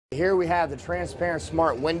Here we have the transparent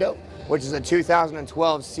smart window, which is a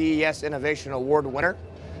 2012 CES Innovation Award winner.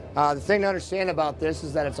 The thing to understand about this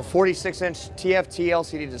is that it's a 46-inch TFT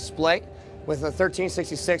LCD display with a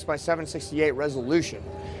 1366 by 768 resolution.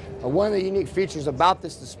 One of the unique features about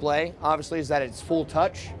this display, obviously, is that it's full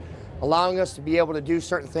touch, allowing us to be able to do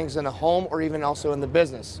certain things in the home or even also in the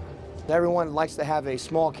business. Everyone likes to have a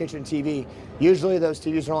small kitchen TV. Usually those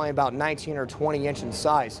TVs are only about 19 or 20 inch in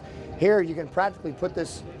size. Here you can practically put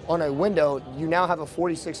this on a window. You now have a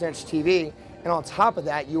 46-inch TV, and on top of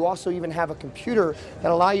that you also even have a computer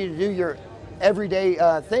that allows you to do your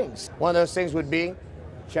everyday things. One of those things would be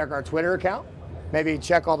check our Twitter account, maybe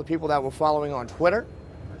check all the people that we're following on Twitter.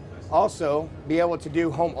 Also be able to do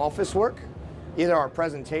home office work, either our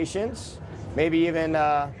presentations, maybe even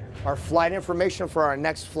our flight information for our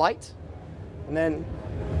next flight, and then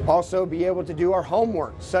also be able to do our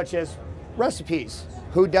homework, such as recipes.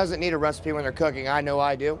 Who doesn't need a recipe when they're cooking? I know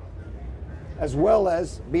I do. As well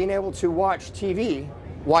as being able to watch TV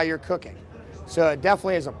while you're cooking. So it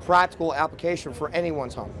definitely is a practical application for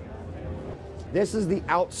anyone's home. This is the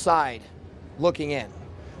outside looking in.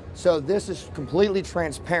 So this is completely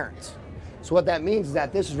transparent. So what that means is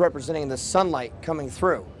that this is representing the sunlight coming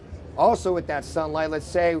through. Also with that sunlight, let's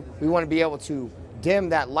say we want to be able to dim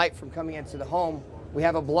that light from coming into the home, we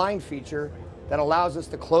have a blind feature that allows us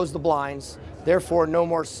to close the blinds, therefore no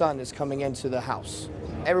more sun is coming into the house.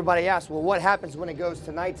 Everybody asks, well, what happens when it goes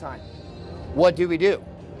to nighttime? What do we do?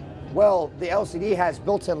 Well, the LCD has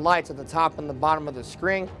built-in lights at the top and the bottom of the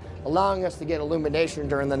screen, allowing us to get illumination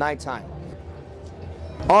during the nighttime.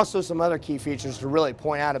 Also, some other key features to really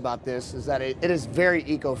point out about this is that it is very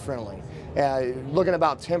eco-friendly. Looking at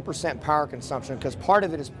about 10% power consumption, because part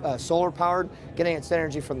of it is solar powered, getting its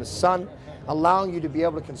energy from the sun, allowing you to be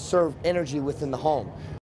able to conserve energy within the home.